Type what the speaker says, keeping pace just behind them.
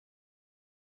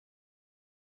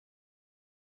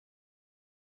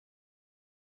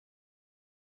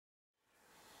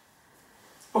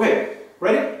Okay,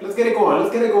 ready? Let's get it going.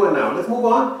 Let's get it going now. Let's move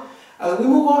on. As we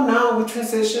move on now, we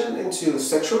transition into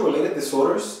sexual-related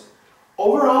disorders.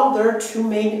 Overall, there are two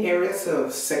main areas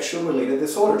of sexual-related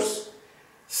disorders.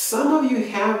 Some of you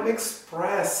have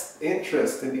expressed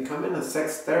interest in becoming a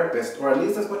sex therapist, or at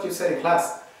least that's what you said in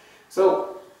class.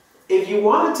 So, if you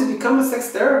wanted to become a sex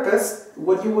therapist,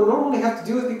 what you would normally have to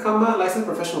do is become a licensed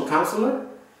professional counselor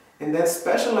and then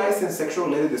specialize in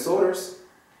sexual-related disorders.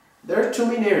 There are two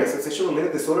main areas of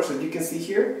sexual-related disorders that you can see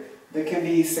here. There can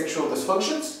be sexual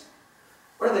dysfunctions,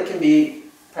 or there can be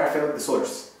paraphilic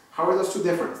disorders. How are those two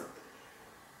different?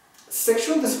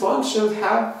 Sexual dysfunctions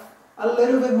have a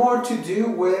little bit more to do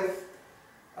with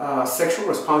sexual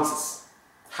responses,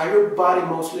 how your body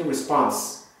mostly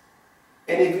responds.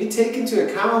 And if we take into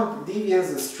account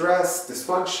deviance, distress,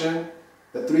 dysfunction,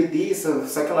 the 3Ds of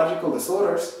psychological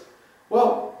disorders,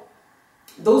 well,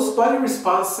 those body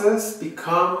responses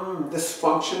become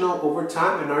dysfunctional over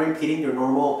time and are impeding your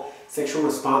normal sexual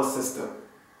response system.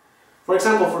 For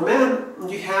example, for men,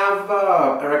 you have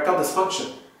erectile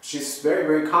dysfunction, which is very,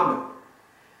 very common.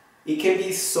 It can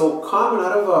be so common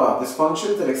out of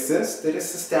dysfunctions that exist that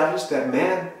it's established that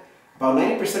men, about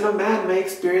 90% of men may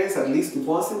experience at least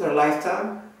once in their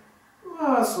lifetime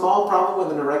a small problem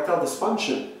with an erectile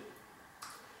dysfunction.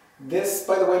 This,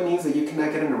 by the way, means that you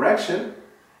cannot get an erection,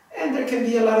 and there can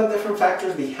be a lot of different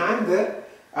factors behind it.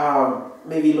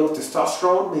 Maybe low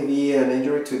testosterone, maybe an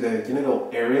injury to the genital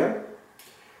area,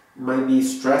 might be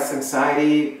stress,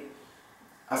 anxiety,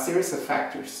 a series of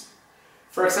factors.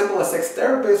 For example, a sex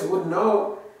therapist would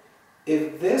know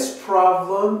if this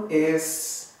problem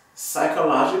is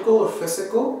psychological or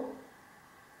physical.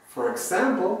 For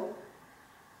example,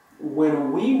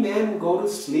 when we men go to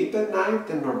sleep at night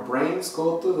and our brains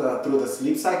go through the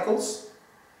sleep cycles,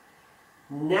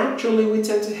 naturally we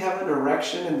tend to have an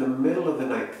erection in the middle of the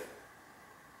night.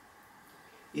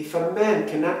 If a man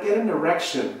cannot get an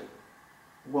erection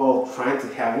while trying to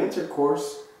have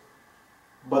intercourse,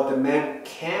 but the man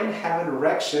can have an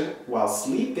erection while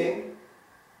sleeping,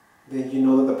 then you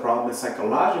know that the problem is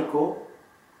psychological,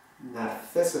 not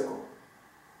physical.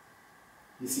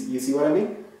 You see what I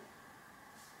mean?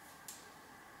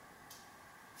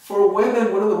 For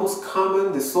women, one of the most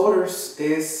common disorders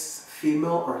is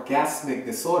female orgasmic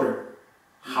disorder.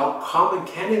 How common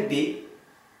can it be?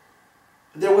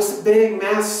 There was a big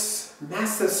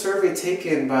massive survey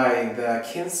taken by the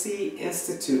Kinsey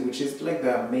Institute, which is like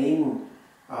the main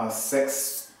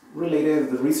sex-related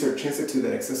research institute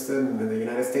that existed in the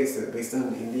United States, based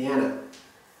in Indiana.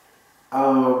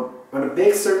 On a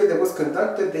big survey that was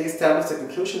conducted, they established the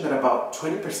conclusion that about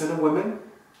 20% of women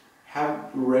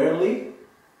have rarely,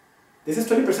 this is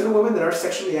 20% of women that are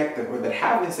sexually active, or that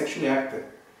have been sexually active,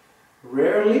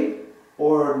 rarely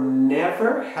or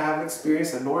never have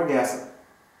experienced an orgasm.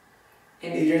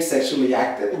 And if you're sexually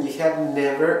active and you have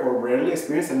never or rarely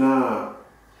experienced an orgasm,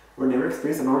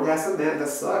 man, that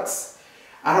sucks.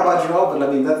 I don't know about you all, but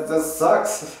I mean, that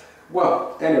sucks.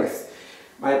 Well, anyways,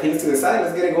 my opinions to the side,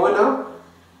 let's get it going now.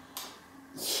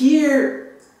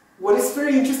 Here, what is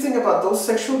very interesting about those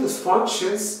sexual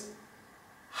dysfunctions,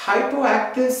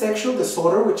 hypoactive sexual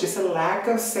disorder, which is a lack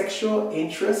of sexual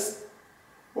interest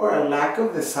or a lack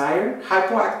of desire,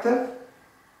 hypoactive,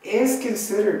 is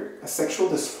considered a sexual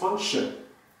dysfunction.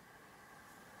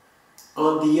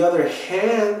 On the other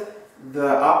hand, the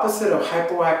opposite of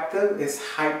hypoactive is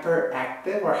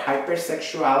hyperactive or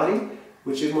hypersexuality,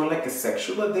 which is more like a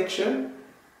sexual addiction.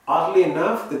 Oddly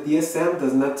enough, the DSM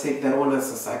does not take that one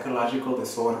as a psychological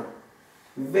disorder.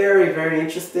 Very, very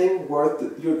interesting, worth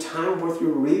your time, worth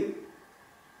your read.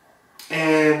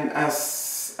 And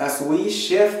as we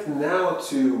shift now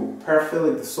to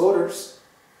paraphilic disorders,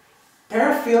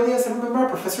 paraphilia, I remember a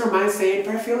professor of mine saying,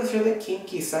 paraphilia is really the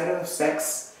kinky side of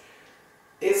sex.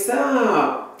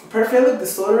 Paraphilic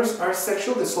disorders are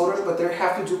sexual disorders, but they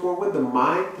have to do more with the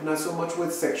mind, not so much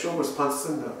with sexual responses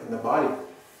in the body.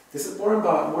 This is more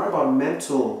about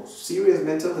serious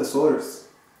mental disorders.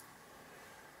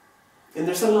 And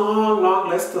there's a long, long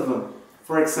list of them.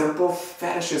 For example,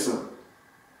 fetishism.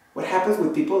 What happens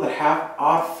with people that have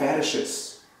odd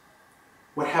fetishes?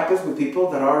 What happens with people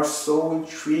that are so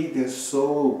intrigued and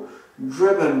so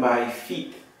driven by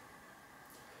feet?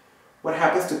 What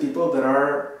happens to people that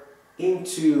are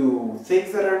into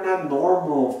things that are not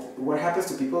normal? What happens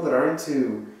to people that are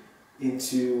into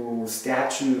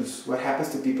statues? What happens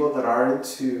to people that are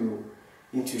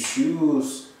into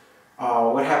shoes?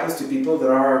 What happens to people that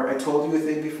are, I told you a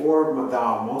thing before,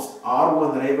 the most odd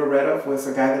one that I ever read of was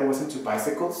a guy that was into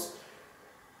bicycles.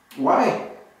 Why?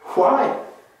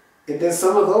 And then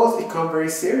some of those become very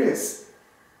serious.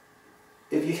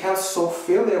 If you have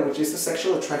zoophilia, which is a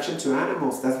sexual attraction to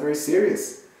animals, that's very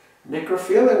serious.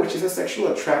 Necrophilia, which is a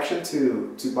sexual attraction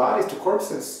to bodies, to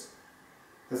corpses,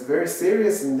 that's very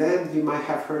serious. And then you might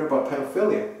have heard about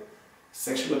pedophilia,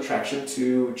 sexual attraction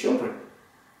to children.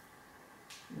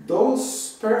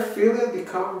 Those paraphilia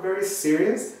become very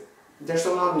serious. There's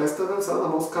a long list of them. Some of the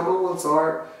most common ones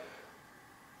are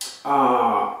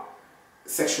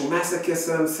sexual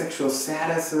masochism, sexual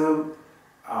sadism,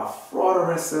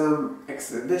 frauderism,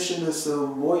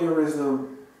 exhibitionism,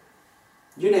 voyeurism,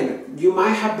 you name it. You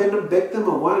might have been a victim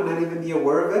of one and not even be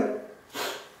aware of it.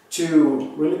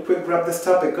 To really quick wrap this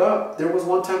topic up, there was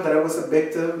one time that I was a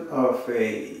victim of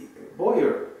a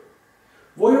voyeur.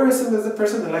 Voyeurism is a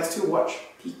person that likes to watch,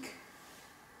 peek.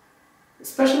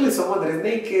 Especially someone that is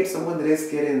naked, someone that is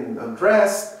getting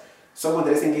undressed, someone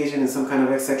that is engaging in some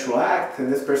kind of sexual act,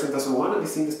 and this person doesn't want to be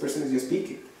seen, this person is just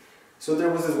peeking. So there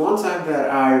was this one time that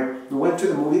I went to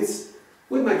the movies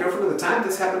with my girlfriend at the time.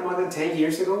 This happened more than 10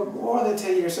 years ago. More than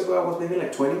 10 years ago, I was maybe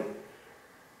like 20.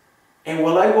 And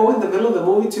while I go in the middle of the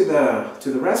movie to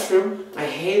the restroom, I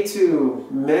hate to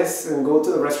miss and go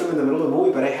to the restroom in the middle of the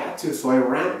movie, but I had to, so I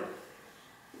ran.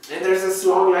 And there's this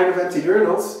long line of empty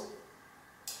urinals.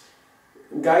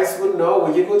 Guys would know,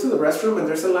 when you go to the restroom and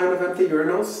there's a line of empty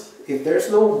urinals, if there's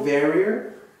no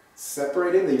barrier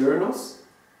separating the urinals,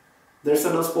 there's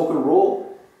an unspoken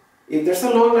rule. If there's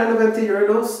a long line of empty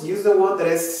urinals, use the one that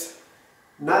is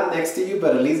not next to you,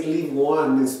 but at least leave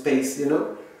one in space, you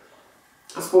know?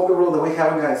 Unspoken rule that we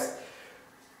have, guys.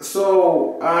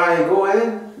 So I go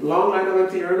in, long line of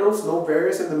empty urinals, no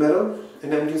barriers in the middle,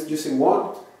 and I'm just using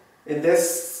one. And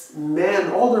this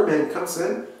man, older man, comes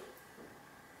in.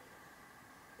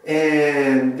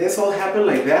 And this all happened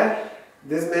like that.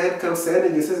 This man comes in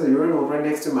and uses a urinal right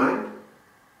next to mine.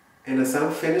 And as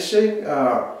I'm finishing,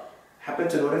 happened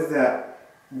to notice that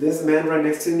this man right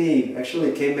next to me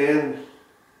actually came in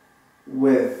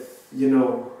with,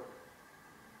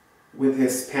 with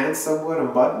his pants somewhat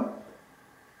unbuttoned.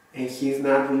 And he's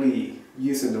not really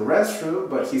using the restroom,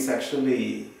 but he's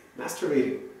actually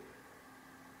masturbating.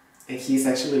 And he's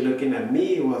actually looking at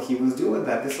me while he was doing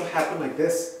that. This will happen like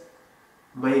this.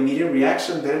 My immediate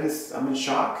reaction then is I'm in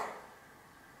shock.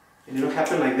 And it'll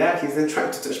happen like that. He's then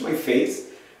trying to touch my face.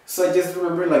 So I just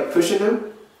remember like pushing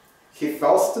him. He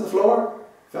falls to the floor.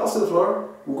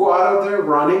 Go out of there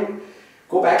running.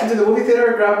 Go back into the movie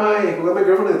theater, grab my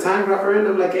girlfriend at the time, grab her in.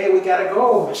 I'm like, hey, we gotta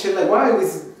go. She's like, why?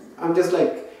 I'm just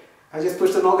like, I just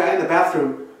pushed an old guy in the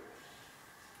bathroom.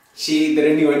 She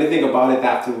didn't do anything about it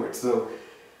afterwards. So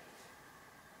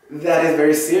that is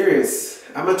very serious.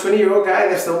 I'm a 20-year-old guy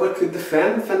that someone could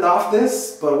fend off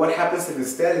this, but what happens if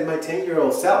instead is my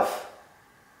 10-year-old self?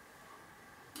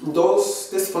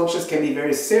 Those dysfunctions can be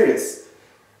very serious.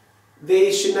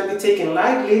 They should not be taken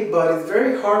lightly, but it's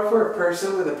very hard for a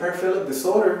person with a paraphilic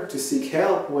disorder to seek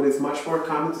help, when it's much more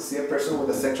common to see a person with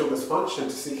a sexual dysfunction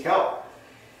to seek help.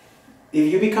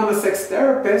 If you become a sex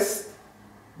therapist,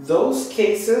 those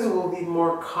cases will be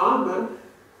more common,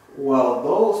 while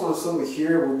those ones over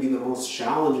here will be the most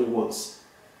challenging ones.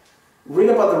 Read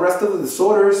about the rest of the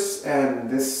disorders, and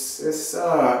this is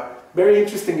a very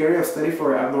interesting area of study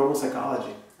for abnormal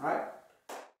psychology. All right?